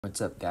What's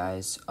up,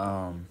 guys?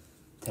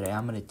 Today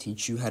I'm gonna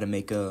teach you how to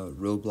make a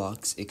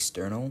Roblox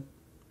external.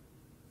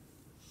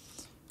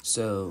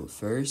 So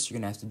first, you're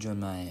gonna have to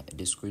join my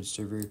Discord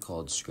server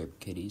called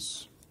Script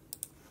Kitties.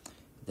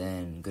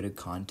 Then go to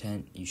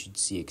content. You should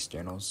see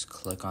externals.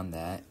 Click on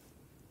that,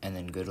 and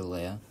then go to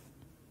layuh.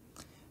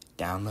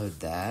 Download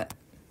that,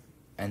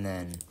 and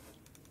then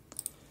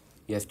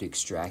you have to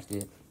extract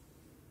it.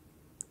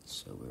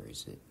 So where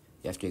is it?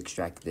 You have to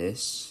extract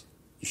this.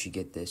 You should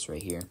get this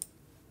right here.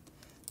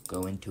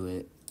 Go into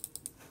it,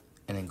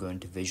 and then go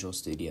into Visual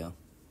Studio.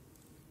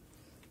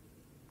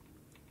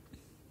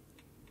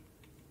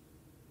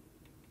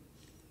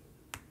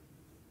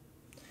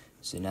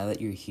 So now that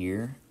you're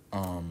here,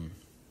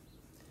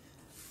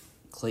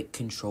 click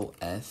Control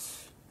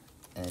F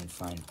and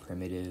find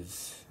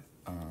primitive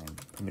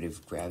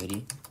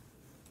gravity,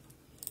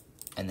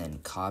 and then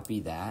copy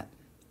that,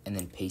 and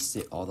then paste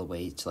it all the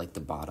way to like the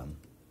bottom,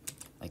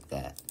 like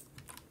that,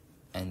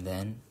 and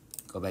then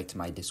go back to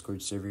my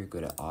Discord server, go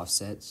to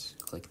offsets,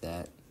 click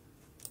that,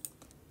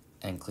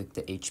 and click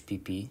the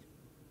HPP.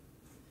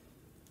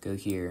 Go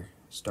here,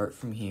 start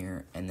from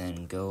here, and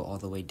then go all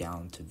the way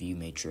down to view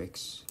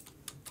matrix,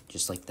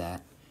 just like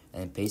that,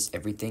 and then paste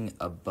everything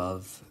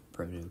above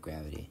primitive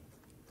gravity.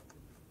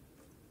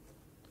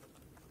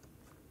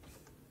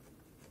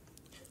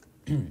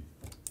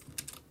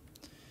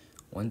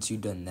 Once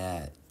you've done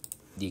that,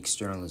 the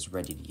external is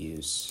ready to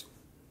use.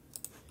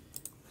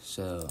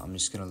 So I'm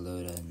just gonna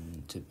load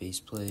into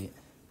baseplate.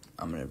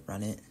 I'm gonna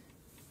run it.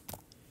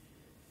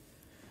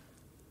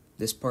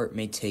 This part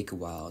may take a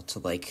while to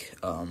like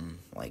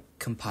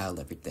compile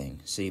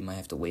everything, so you might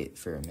have to wait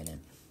for a minute.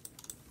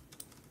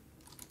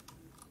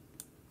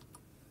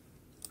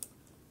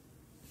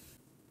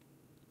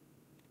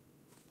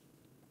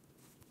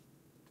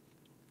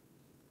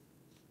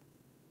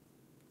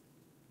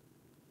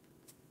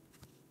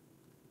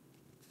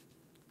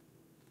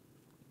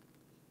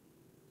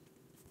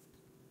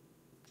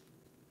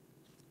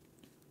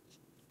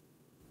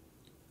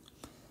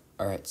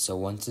 Alright, so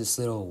once this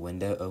little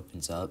window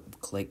opens up,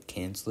 click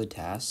Cancel the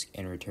Task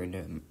and return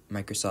to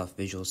Microsoft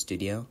Visual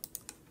Studio.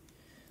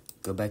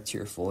 Go back to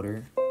your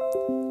folder,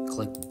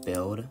 click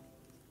Build,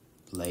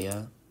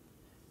 layuh,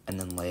 and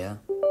then layuh.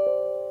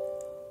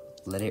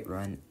 Let it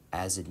run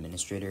as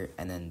administrator,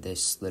 and then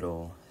this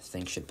little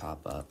thing should pop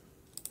up.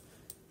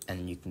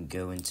 And you can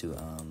go into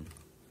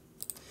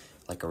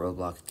like a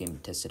Roblox game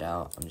to test it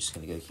out. I'm just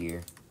gonna go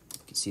here.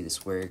 You can see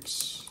this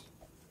works.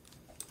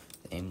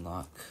 The aim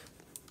lock.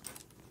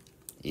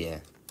 Yeah.